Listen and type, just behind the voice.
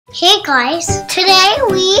Hey guys, today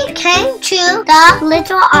we came to the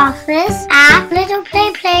little office at Little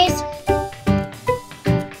Play Place.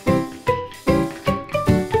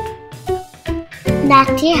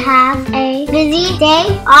 Natty has a busy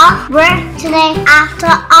day of work today at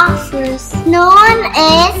the office. No one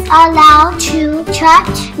is allowed to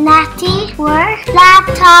touch Natty's work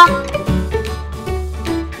laptop.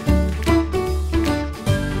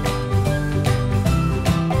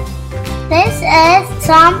 This is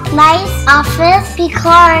some nice office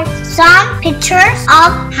because some pictures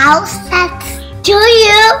of house pets. Do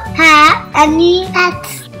you have any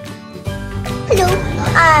pets? Hello.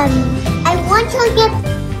 I want to get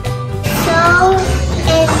so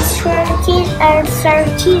interesting and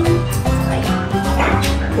searching.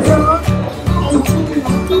 No.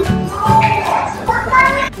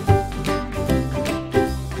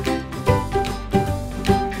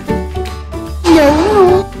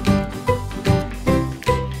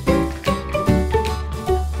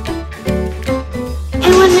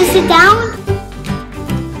 Want to sit down?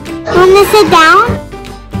 Want to sit down?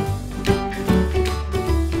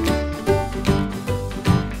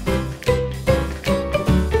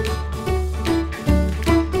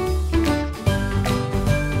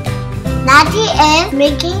 Naddy is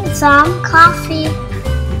making some coffee.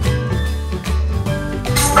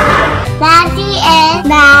 Naddy is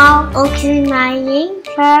now organizing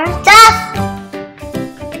her stuff.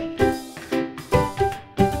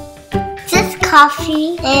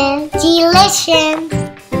 Coffee is delicious.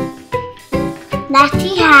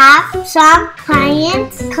 Natty has some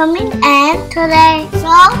clients coming in today,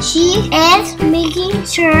 so she is making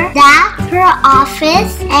sure that her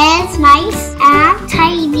office is nice and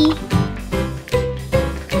tidy.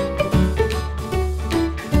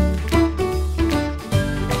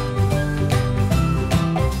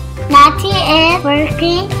 Natty is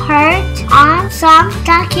working hard on some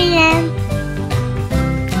documents.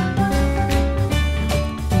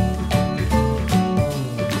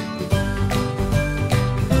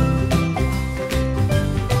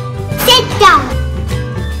 Sit down.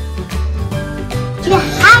 You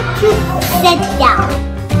have to sit down.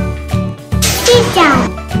 Sit down.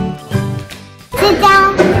 Sit down.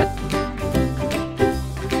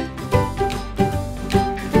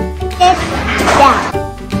 Sit down.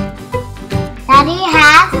 Daddy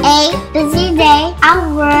has a busy day at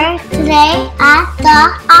work today at the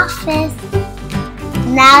office.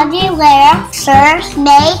 Naddy will serve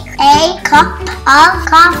make a cup of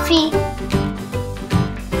coffee.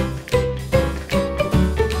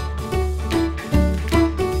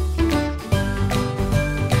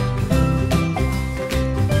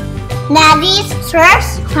 Naddy's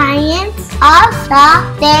first client of the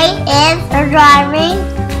day is arriving.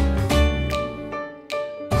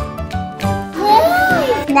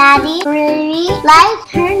 Naddy really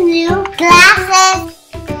likes her new glasses.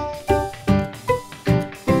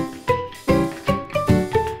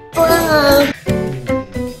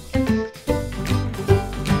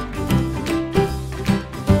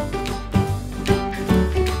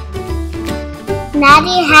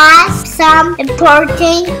 Naddy has some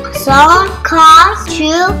important phone calls to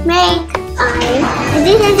make.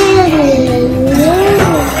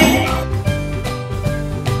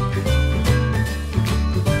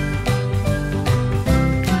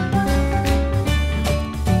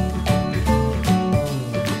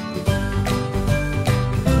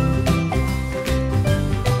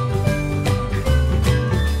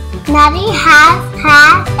 Naddy has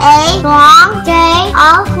had a long day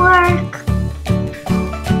of work.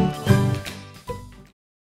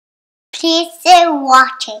 Please stay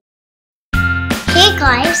watching. Hey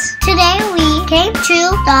guys, today we came to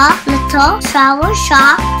the little travel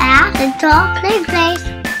shop at Little Play Place.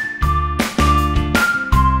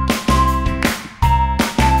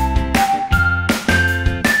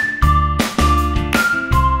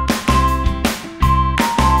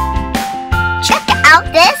 Check out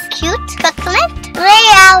this cute booklet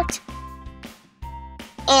layout.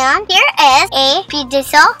 And here is a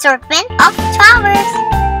beautiful assortment of flowers.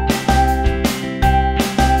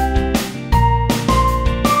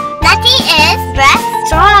 Natty is dressed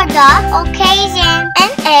for the occasion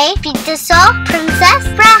in a beautiful princess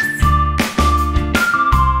dress.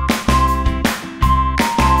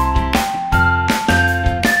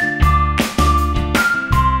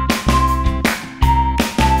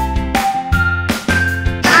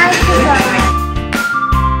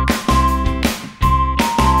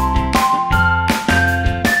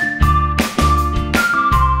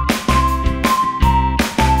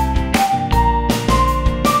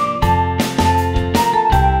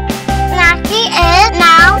 Natty is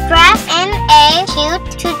now dressed in a cute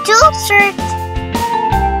tutu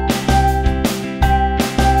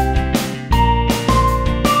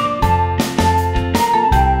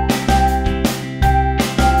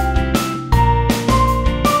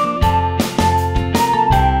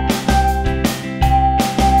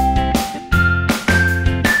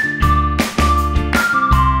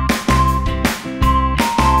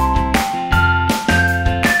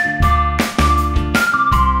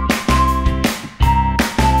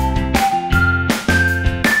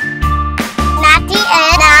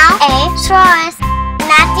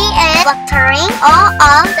is watering all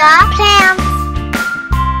of the plants.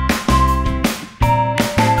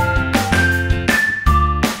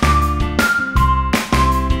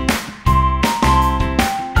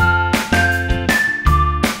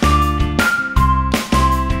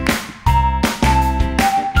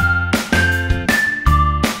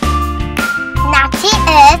 Natty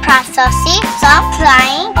is processing some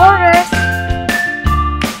flying orders.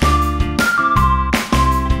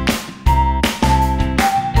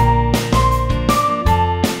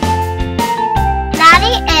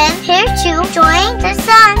 Naddy is here to join the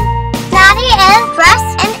sun. Naddy is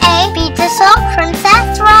dressed in a beautiful princess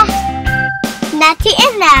dress. Natty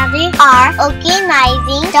and Naddy are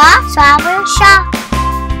organizing the flower shop.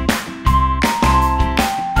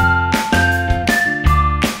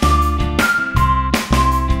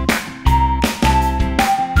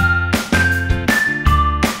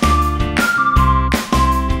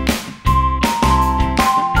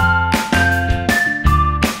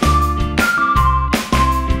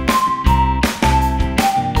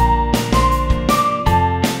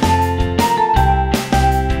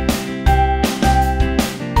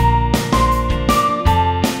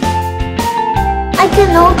 I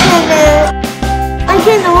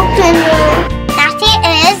can open it. Natty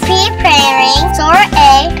is preparing for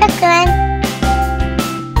a picnic.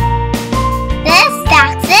 This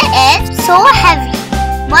basket is so heavy.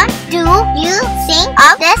 What do you think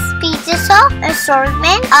of this beautiful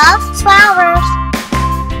assortment of flowers?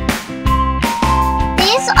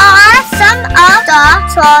 These are some of the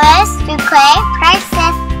florist bouquet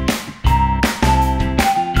prices.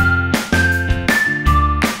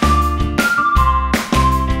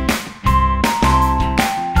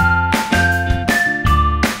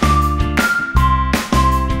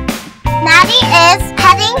 Naddy is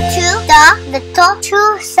heading to the little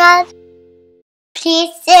toddler.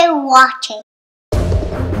 Please stay watching.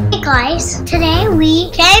 Hey guys, today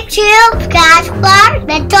we came to Casper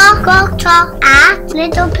Little Go Talk at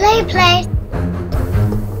Little Play Place.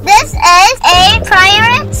 This is a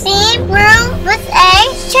private theme room with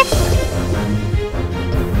a chick.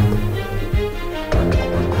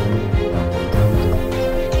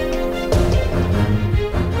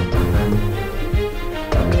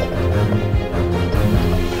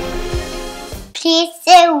 Please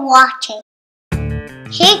stay watching.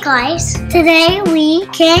 Hey guys, today we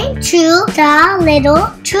came to the little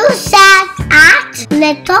toddler at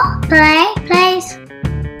Little Play Place.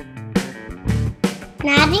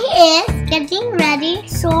 Naddy is getting ready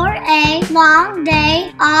for a long day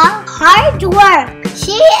of hard work.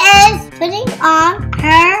 She is putting on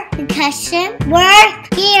her vacation work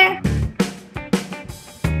gear.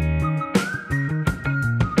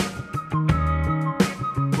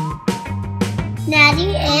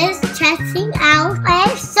 Naddy is testing out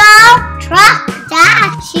a salt truck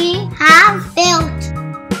that she has built.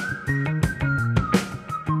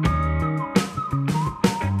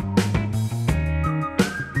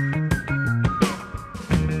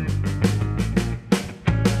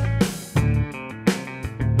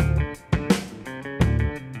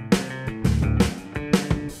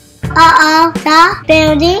 Uh-oh, the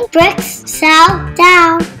building bricks fell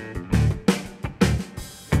down.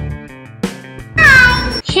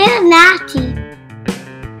 Here, Natty.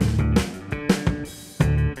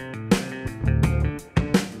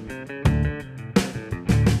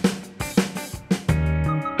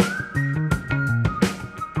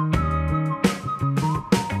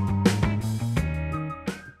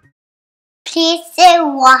 Please stay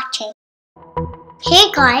watching.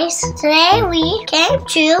 Hey guys, today we came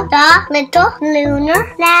to the Little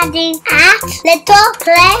Lunar Landing at Little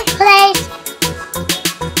Play Place.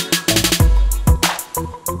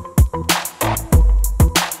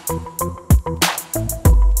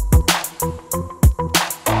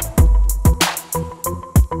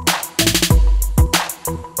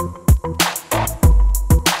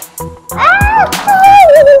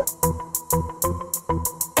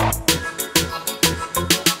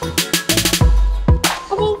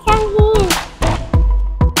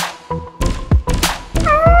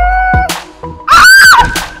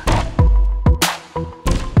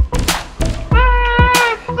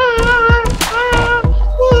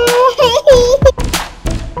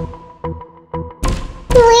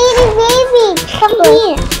 Come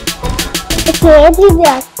here. It's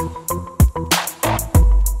everywhere.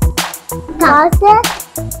 Toddler.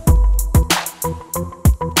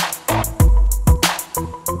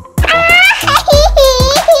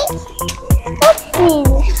 What's this?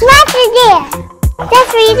 What's there?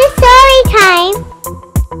 Let's read the story time.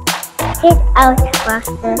 Get out,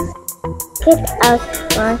 faster. Get out,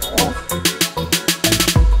 faster.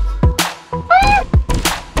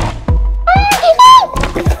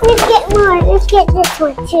 get this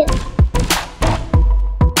one too.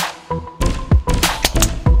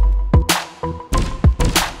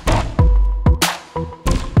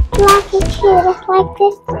 Like it too, just like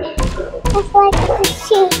this. Just like this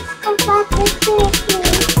too. Just like this too.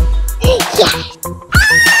 Yes!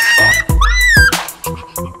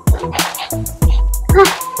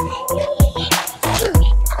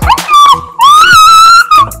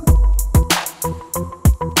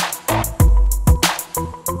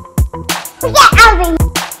 Get out of here!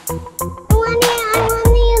 I want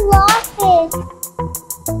the office.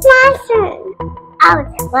 Master! Out,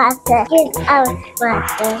 master. Get out,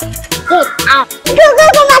 master. Get out. Go,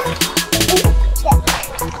 master!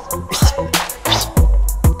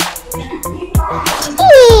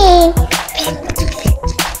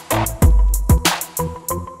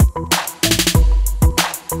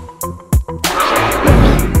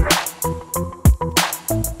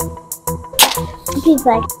 Be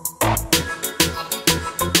back.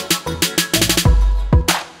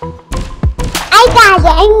 I got it.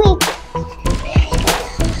 I made it.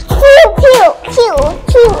 Pew, pew, pew,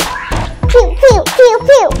 pew. Pew, pew, pew,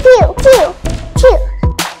 pew, pew, pew, pew.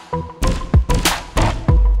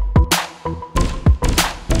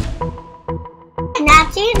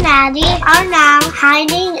 Natty and Naddy are now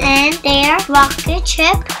hiding in their rocket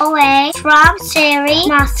ship away from scary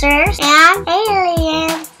monsters and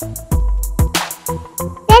aliens.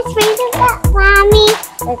 Let's read about Mommy.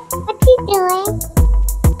 What are you doing?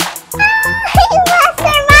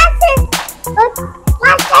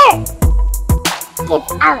 Monster! Get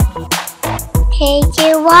out. Thank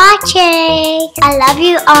you for watching. I love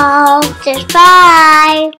you all.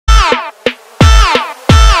 Goodbye.